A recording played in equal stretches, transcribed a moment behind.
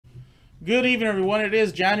Good evening, everyone. It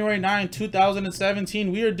is January 9,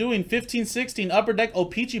 2017. We are doing 15-16 Upper Deck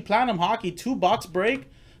O-Pee-Chee Platinum Hockey 2-box break,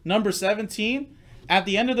 number 17. At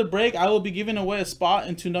the end of the break, I will be giving away a spot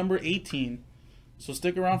into number 18. So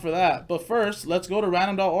stick around for that. But first, let's go to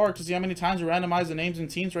random.org to see how many times we randomize the names and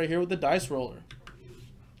teams right here with the dice roller.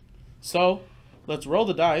 So, let's roll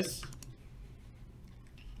the dice.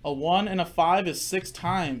 A 1 and a 5 is 6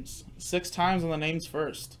 times. 6 times on the names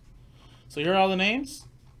first. So here are all the names.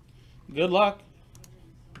 Good luck.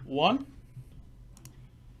 1,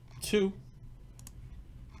 2,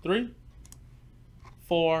 3,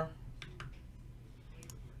 4,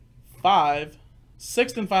 5,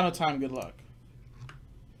 6th and final time. Good luck.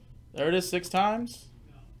 There it is, 6 times.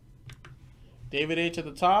 David H at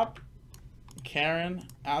the top, Karen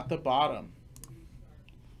at the bottom.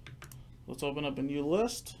 Let's open up a new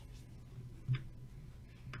list.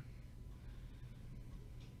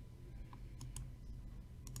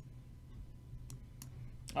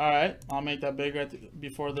 All right, I'll make that bigger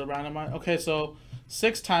before the randomize. Okay, so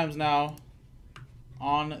 6 times now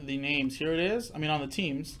on the names. Here it is. I mean, on the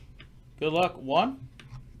teams. Good luck. 1,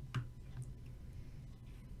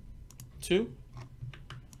 2,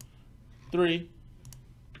 3,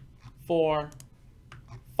 4,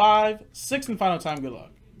 5, 6th and final time. Good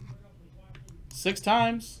luck. 6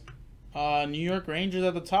 times. New York Rangers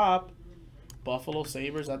at the top. Buffalo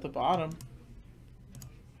Sabres at the bottom.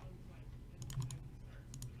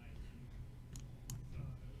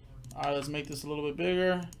 All right, let's make this a little bit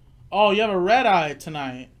bigger. Oh, you have a red eye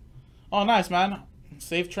tonight. Oh, nice, man.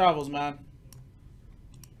 Safe travels, man.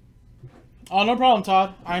 Oh, no problem,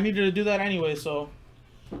 Todd. I needed to do that anyway, so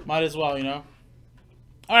might as well, you know.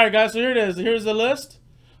 All right, guys, so here it is. Here's the list.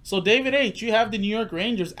 So, David H., you have the New York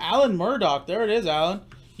Rangers. Alan Murdoch. There it is, Alan.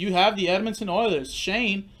 You have the Edmonton Oilers.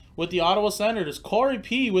 Shane with the Ottawa Senators. Corey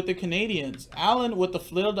P. with the Canadiens. Alan with the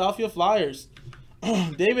Philadelphia Flyers.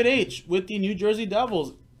 David H. with the New Jersey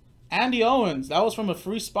Devils. Andy Owens, that was from a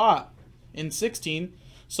free spot in 16.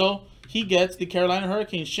 So he gets the Carolina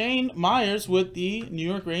Hurricanes. Shane Myers with the New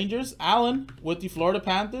York Rangers. Alan with the Florida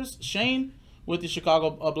Panthers. Shane with the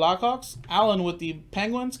Chicago Blackhawks. Alan with the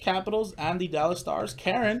Penguins, Capitals, and the Dallas Stars.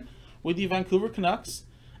 Karen with the Vancouver Canucks.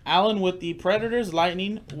 Alan with the Predators,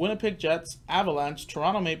 Lightning, Winnipeg Jets, Avalanche,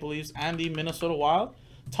 Toronto Maple Leafs, and the Minnesota Wild.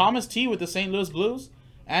 Thomas T with the St. Louis Blues.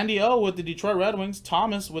 Andy O with the Detroit Red Wings.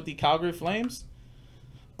 Thomas with the Calgary Flames.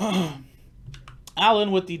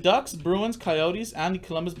 Allen with the Ducks, Bruins, Coyotes, and the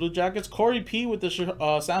Columbus Blue Jackets. Corey P. with the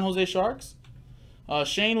San Jose Sharks.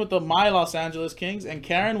 Shane with the My Los Angeles Kings. And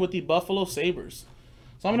Karen with the Buffalo Sabres.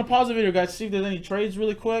 So I'm going to pause the video, guys, to see if there's any trades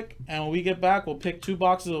really quick. And when we get back, we'll pick 2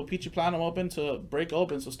 boxes of O-Pee-Chee Platinum open to break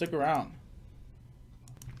open. So stick around.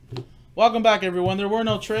 Welcome back, everyone. There were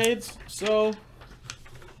no trades. So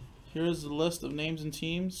here's the list of names and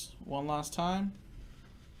teams one last time.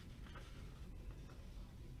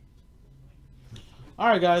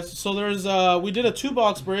 Alright, guys, so there's we did a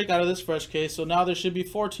 2-box break out of this fresh case, so now there should be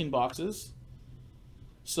 14 boxes.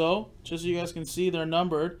 So, just so you guys can see, they're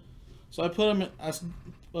numbered. So I put them as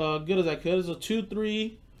good as I could. So 2,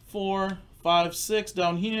 3, 4, 5, 6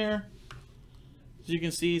 down here. As you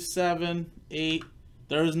can see, 7, 8.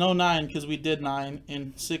 There is no 9 because we did 9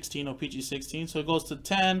 in 16, O-Pee-Chee 16. So it goes to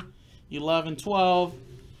 10, 11, 12,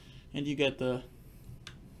 and you get the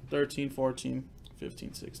 13, 14,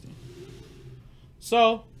 15, 16.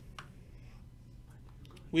 So,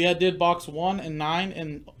 we did box 1 and 9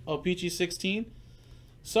 in O-Pee-Chee 16.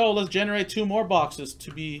 So, let's generate 2 more boxes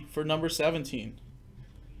to be for number 17.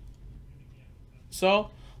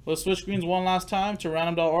 So, let's switch screens one last time to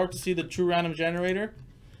random.org to see the true random generator.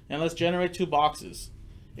 And let's generate 2 boxes.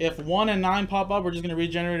 If 1 and 9 pop up, we're just going to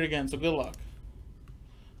regenerate it again. So, good luck.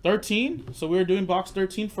 13. So, we're doing box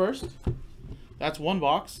 13 first. That's 1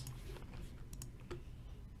 box.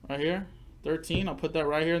 Right here. 13, I'll put that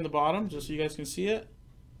right here in the bottom just so you guys can see it.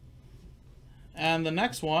 And the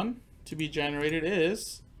next one to be generated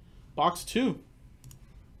is box 2.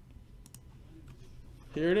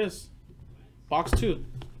 Here it is. Box 2.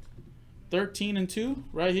 13 and 2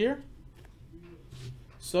 right here.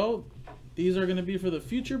 So these are going to be for the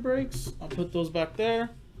future breaks. I'll put those back there.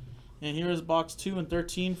 And here is box 2 and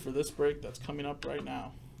 13 for this break that's coming up right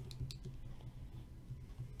now.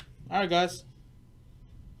 Alright, guys.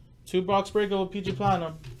 2-box break of O-Pee-Chee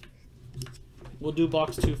Platinum. We'll do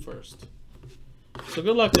box 2 first. So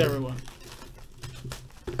good luck to everyone.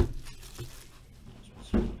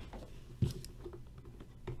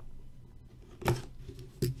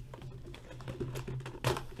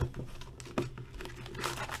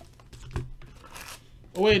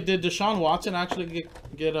 Oh wait, did Deshaun Watson actually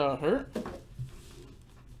get hurt?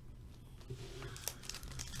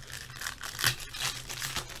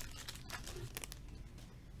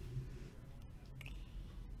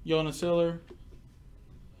 Jonas Hiller.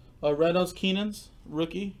 Reynolds Keenan's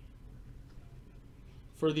rookie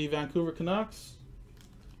for the Vancouver Canucks.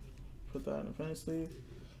 Put that in the penny sleeve.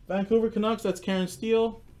 Vancouver Canucks, that's Karen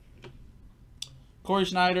Steele. Corey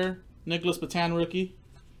Schneider, Nicholas Bataan rookie.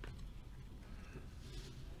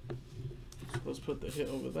 So let's put the hit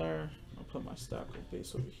over there. I'll put my stack of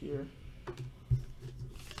base over here.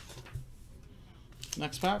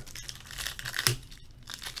 Next pack.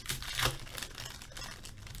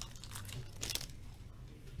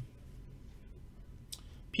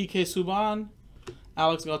 PK Subban,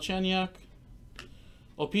 Alex Galchenyuk,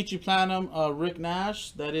 O-Pee-Chee Platinum, Rick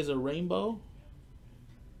Nash. That is a rainbow.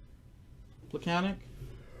 Mechanic.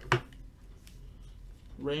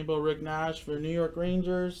 Rainbow Rick Nash for New York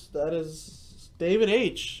Rangers. That is David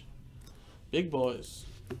H. Big boys.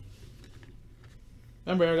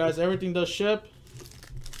 Remember, guys, everything does ship.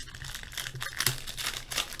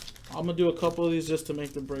 I'm going to do a couple of these just to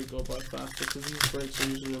make the break go by faster, because these breaks are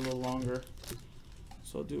usually a little longer.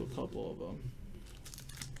 So I'll do a couple of them.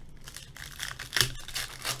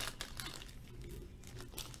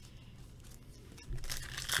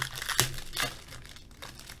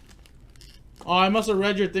 Oh, I must have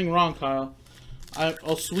read your thing wrong, Kyle.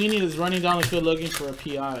 Sweeney is running down the field looking for a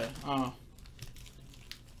PI. Oh.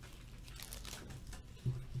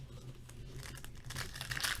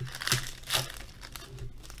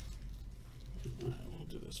 Alright, we'll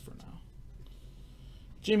do this for now.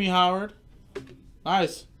 Jimmy Howard.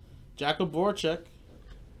 Nice. Jakob Voracek.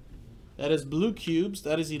 That is blue cubes.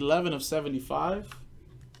 That is 11 of 75.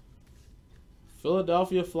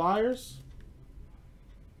 Philadelphia Flyers.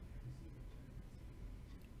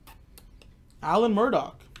 Alan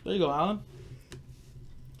Murdoch. There you go, Alan.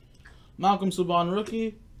 Malcolm Subban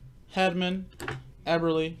rookie. Hedman.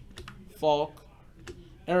 Eberle. Falk.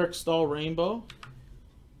 Eric Stahl rainbow.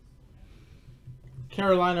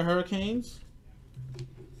 Carolina Hurricanes.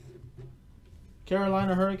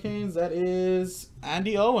 Carolina Hurricanes. That is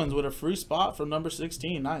Andy Owens with a free spot from number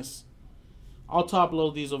 16. Nice. I'll top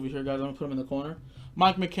load these over here, guys. I'm going to put them in the corner.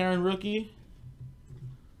 Mike McCarron rookie.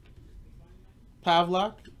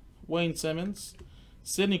 Pavlak. Wayne Simmons,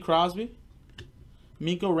 Sidney Crosby,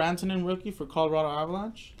 Mikko Rantanen rookie for Colorado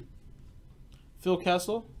Avalanche, Phil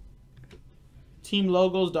Kessel, Team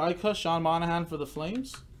Logos die cut, Sean Monahan for the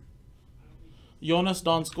Flames, Jonas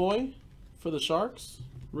Donskoy for the Sharks,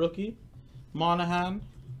 rookie, Monahan,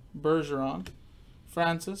 Bergeron,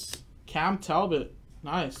 Francis, Cam Talbot,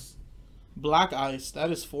 nice, Black Ice, that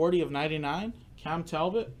is 40 of 99, Cam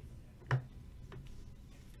Talbot.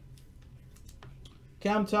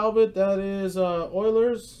 Cam Talbot, that is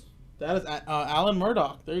Oilers. That is Alan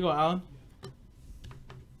Murdoch. There you go, Alan.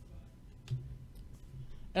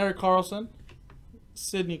 Eric Carlson.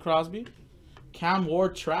 Sidney Crosby. Cam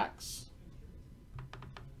Ward tracks.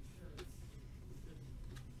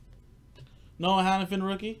 Noah Hannafin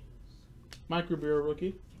rookie. Mike Ribeiro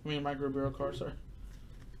rookie. Mike Ribeiro card, sorry.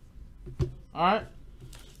 Alright.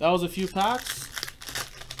 That was a few packs.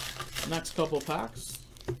 Next couple packs.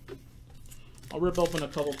 I'll rip open a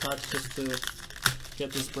couple packs just to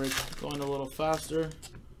get this break going a little faster.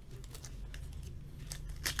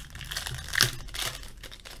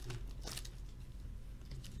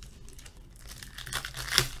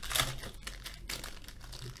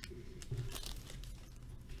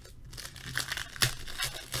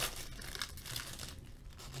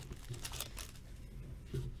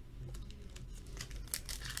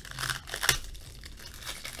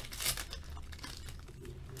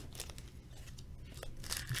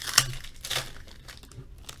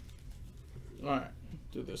 Alright,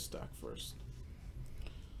 do this stack first.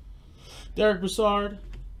 Derek Brassard,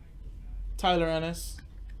 Tyler Ennis,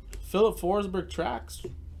 Philip Forsberg tracks.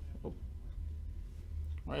 Oh,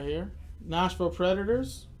 right here. Nashville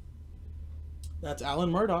Predators. That's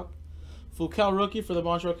Alan Murdoch. Foucault rookie for the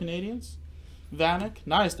Montreal Canadiens. Vanek.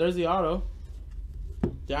 Nice, there's the auto.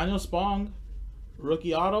 Daniel Spong,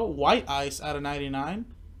 rookie auto. White ice out of 99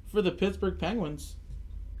 for the Pittsburgh Penguins.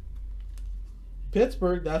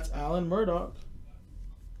 Pittsburgh, that's Alan Murdoch.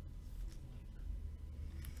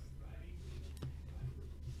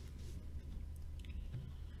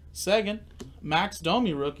 Second, Max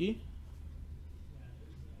Domi rookie.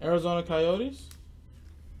 Arizona Coyotes.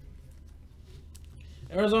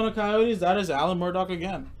 Arizona Coyotes, that is Alan Murdoch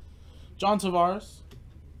again. John Tavares.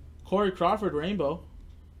 Corey Crawford rainbow.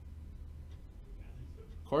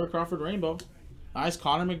 Corey Crawford rainbow. Nice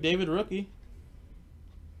Connor McDavid rookie.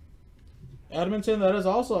 Edmonton, that is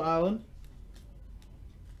also Allen.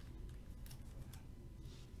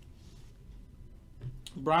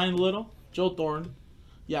 Brian Little, Joe Thornton,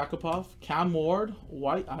 Yakupov, Cam Ward,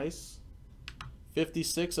 White Ice.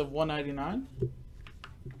 56 of 199.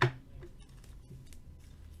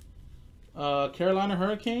 Carolina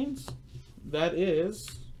Hurricanes. That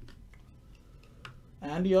is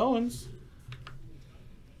Andy Owens.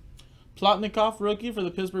 Plotnikov, rookie for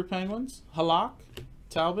the Pittsburgh Penguins. Halak,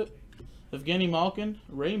 Talbot. Evgeny Malkin,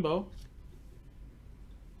 Rainbow.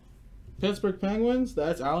 Pittsburgh Penguins,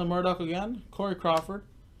 that's Alan Murdoch again. Corey Crawford.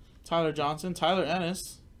 Tyler Johnson. Tyler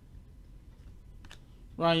Ennis.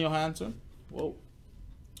 Ryan Johansson. Whoa.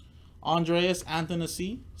 Andreas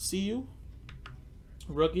Anthony CU.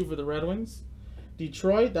 Rookie for the Red Wings.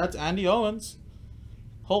 Detroit, that's Andy Owens.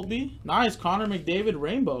 Holtby, nice. Connor McDavid,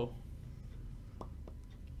 Rainbow.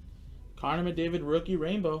 Connor McDavid, rookie,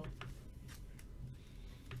 Rainbow.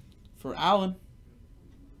 For Allen.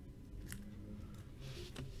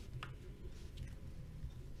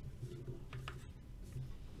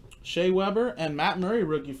 Shea Weber and Matt Murray,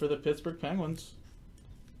 rookie for the Pittsburgh Penguins.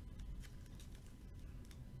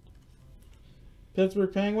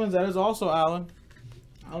 Pittsburgh Penguins, that is also Allen.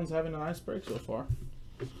 Allen's having a nice break so far.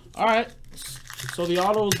 Alright, so the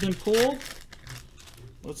auto has been pulled.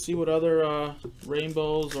 Let's see what other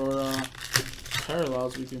rainbows or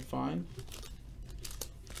parallels we can find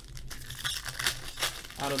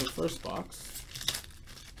out of the first box.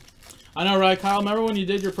 I know, right, Kyle? Remember when you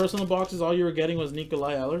did your personal boxes, all you were getting was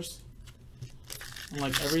Nikolai Ehlers? And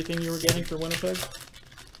like everything you were getting for Winnipeg?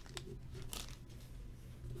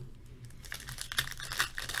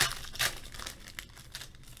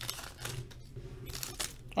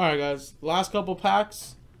 Alright, guys. Last couple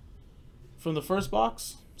packs from the first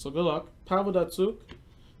box. So good luck. Pavel Datsyuk,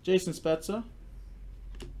 Jason Spezza,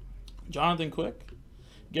 Jonathan Quick,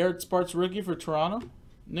 Garrett Sparks, rookie for Toronto,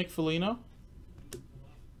 Nick Foligno,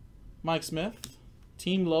 Mike Smith,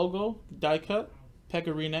 team logo, die cut,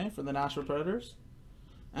 Pecorine for the Nashville Predators,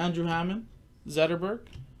 Andrew Hammond, Zetterberg,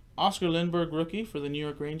 Oscar Lindbergh, rookie for the New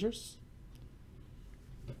York Rangers,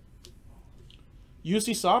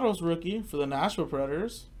 UC Saros, rookie for the Nashville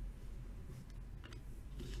Predators.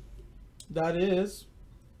 That is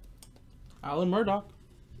Alan Murdoch.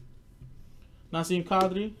 Nassim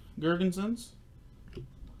Kadri, Gergensons.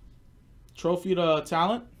 Trophy to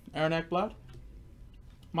Talent, Aaron Ekblad.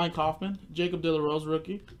 Mike Hoffman, Jacob De La Rose,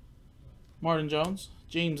 rookie. Martin Jones,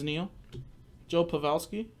 James Neal, Joe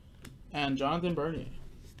Pavelski, and Jonathan Bernier.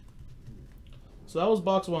 So that was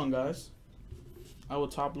box one, guys. I will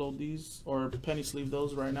top load these or penny sleeve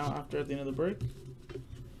those right now at the end of the break.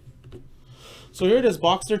 So here it is.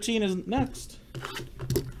 Box 13 is next.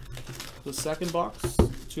 The second box,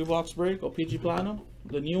 2-box break, O-Pee-Chee Platinum.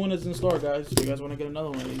 The new one is in store, guys. If you guys want to get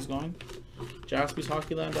another one of these going, Jaspy's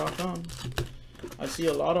HockeyLand.com. I see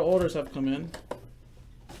a lot of orders have come in,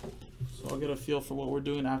 so I'll get a feel for what we're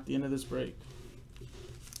doing at the end of this break.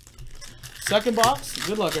 Second box.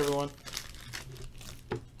 Good luck, everyone.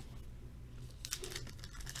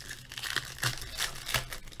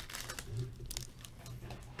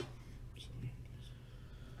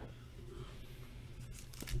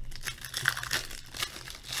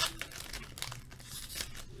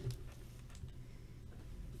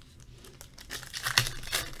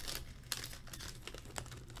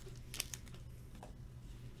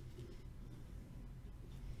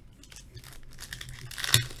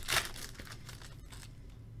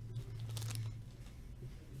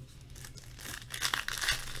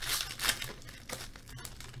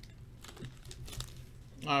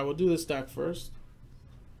 Alright, we'll do this stack first.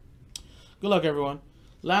 Good luck, everyone.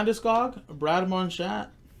 Landeskog, Brad Marchand,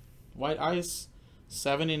 White Ice,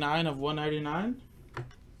 79 of 199.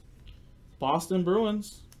 Boston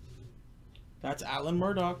Bruins, that's Alan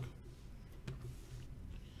Murdoch.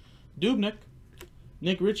 Dubnik,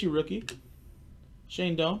 Nick Ritchie, rookie.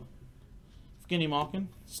 Shane Doan, Evgeny Malkin,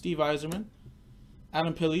 Steve Yzerman,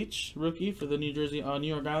 Adam Pilich, rookie for the New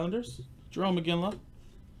York Islanders. Jerome McGinley,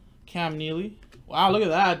 Cam Neely. Wow, look at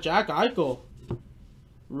that. Jack Eichel,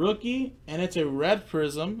 rookie, and it's a red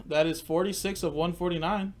prism. That is 46 of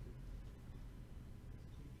 149.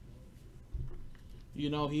 You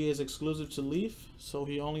know he is exclusive to Leaf, so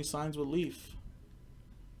he only signs with Leaf.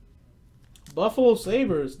 Buffalo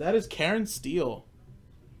Sabres, that is Karen Steele.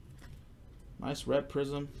 Nice red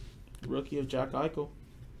prism, rookie of Jack Eichel.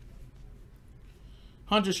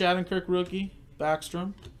 Hunter Shattenkirk, rookie.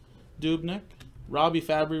 Backstrom, Dubnik, Robbie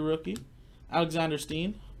Fabry, rookie. Alexander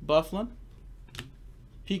Steen, Bufflin,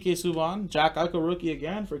 PK Subban, Jack Eichel, rookie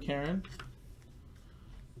again for Karen.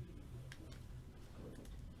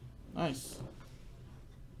 Nice.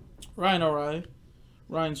 Ryan O'Reilly,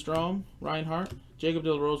 Ryan Strome, Ryan Hart, Jacob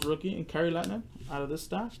De La Rose, rookie, and Kerry Lettman out of this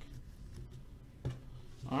stack.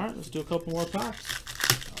 Alright, let's do a couple more packs.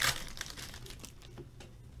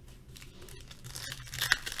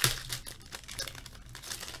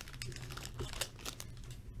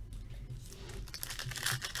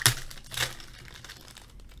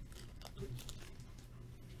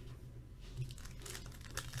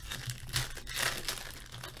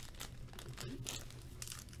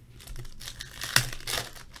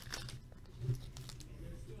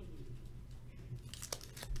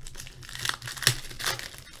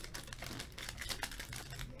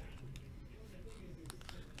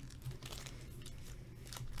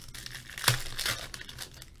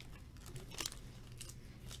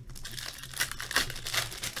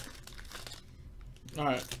 All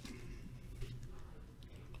right.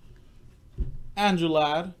 Andrew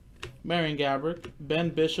Ladd, Marion Gabrick, Ben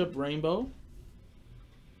Bishop, Rainbow.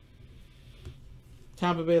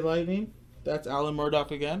 Tampa Bay Lightning, that's Alan Murdoch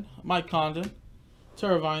again. Mike Condon,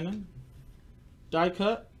 Teravainen, die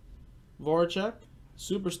cut, Voracek,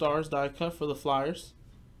 Superstars die cut for the Flyers.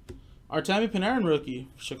 Artemi Panarin rookie,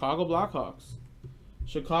 Chicago Blackhawks.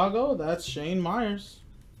 Chicago, that's Shane Myers.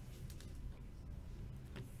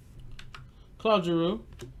 Claude Giroux,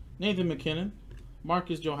 Nathan McKinnon,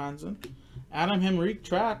 Marcus Johansson, Adam Henrique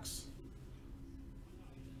tracks.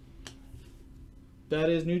 That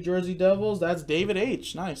is New Jersey Devils. That's David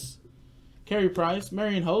H. Nice. Carey Price,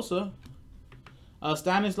 Marian Hossa,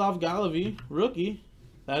 Stanislav Galavy, rookie.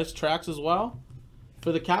 That is tracks as well.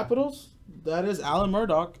 For the Capitals, that is Alan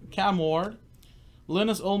Murdoch, Cam Ward,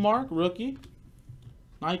 Linus Ullmark, rookie.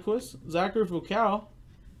 Nyquist, Zachary Foucault,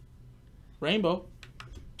 Rainbow.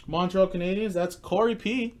 Montreal Canadiens, that's Corey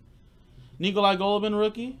P. Nikolai Golubin,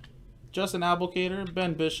 rookie. Justin Abelkader,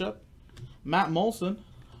 Ben Bishop. Matt Molson,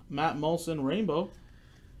 Rainbow.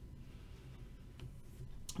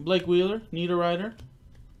 Blake Wheeler, Niederreiter.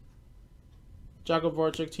 Jakob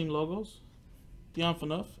Voracek team logos. Dion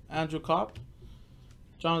Phaneuf, Andrew Kopp.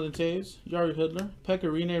 Jonathan Toews, Jari Hudler, Pekka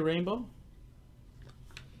Rinne, Rainbow.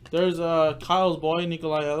 There's Kyle's boy,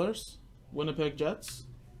 Nikolai Ehlers, Winnipeg Jets.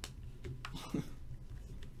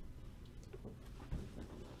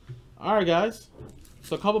 Alright, guys.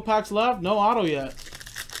 So a couple packs left. No auto yet.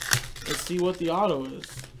 Let's see what the auto is.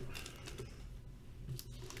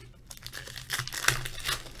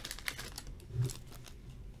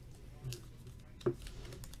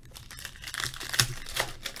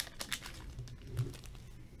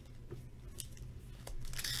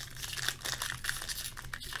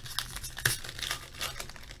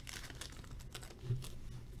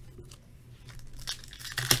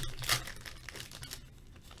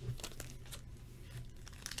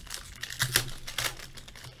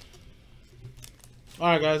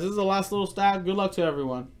 Alright, guys, this is the last little stack. Good luck to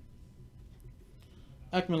everyone.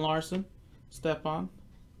 Ekman Larson, Stepan,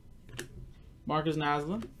 Marcus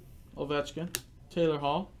Naslin, Ovechkin, Taylor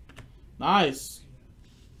Hall. Nice.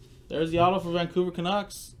 There's the auto for Vancouver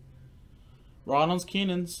Canucks. Ronald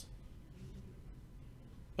Keenan's.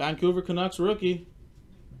 Vancouver Canucks rookie.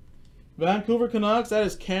 Vancouver Canucks, that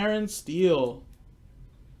is Karen Steele.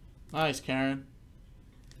 Nice, Karen.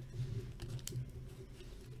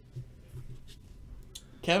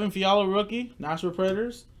 Kevin Fiala rookie, Nashville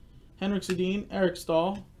Predators. Henrik Sedin, Eric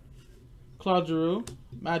Stahl. Claude Giroux,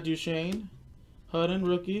 Matt Duchene. Hudden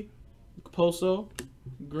rookie. Poso,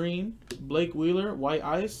 green. Blake Wheeler, white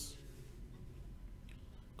ice.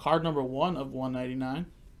 Card number 1 of 199.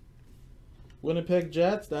 Winnipeg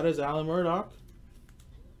Jets, that is Alan Murdoch.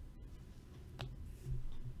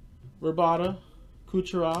 Rabada,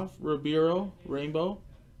 Kucherov, Ribeiro, Rainbow.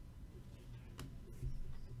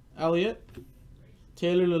 Elliott.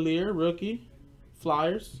 Taylor Lallier, rookie.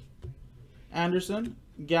 Flyers. Anderson.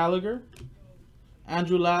 Gallagher.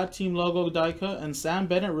 Andrew Ladd, team logo die cut. And Sam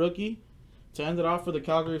Bennett, rookie. To end it off for the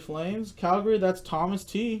Calgary Flames. Calgary, that's Thomas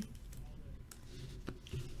T.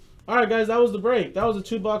 Alright, guys, that was the break. That was a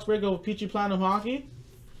 2-box break of O-Pee-Chee Platinum Hockey.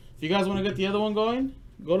 If you guys want to get the other one going,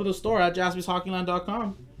 go to the store at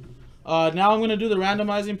jaspyshockeyland.com. Now I'm going to do the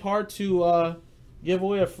randomizing part to give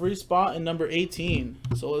away a free spot in number 18.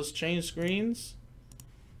 So let's change screens.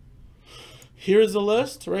 Here's the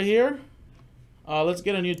list right here. Let's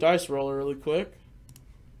get a new dice roller really quick.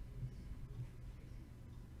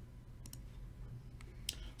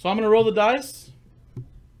 So I'm going to roll the dice.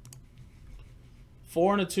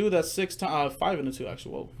 4 and a 2, that's 6 times. 5 and a 2,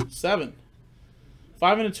 actually. Whoa, 7.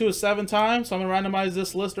 5 and a 2 is 7 times. So I'm going to randomize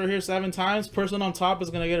this list right here 7 times. Person on top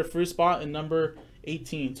is going to get a free spot in number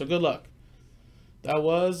 18. So good luck. That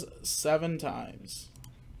was 7 times.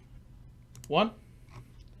 1,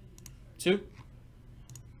 2,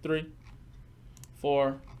 3,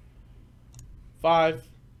 4, 5,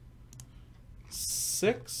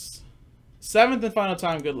 6. 7th and final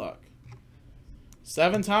time. Good luck.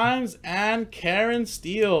 7 times, and Karen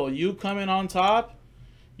Steele, you coming on top.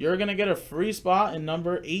 You're going to get a free spot in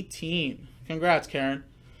number 18. Congrats, Karen.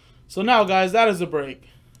 So now, guys, that is the break.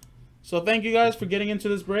 So thank you guys for getting into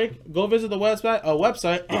this break. Go visit the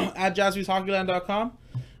website at jaspyshockeyland.com.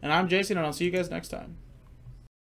 And I'm Jason, and I'll see you guys next time.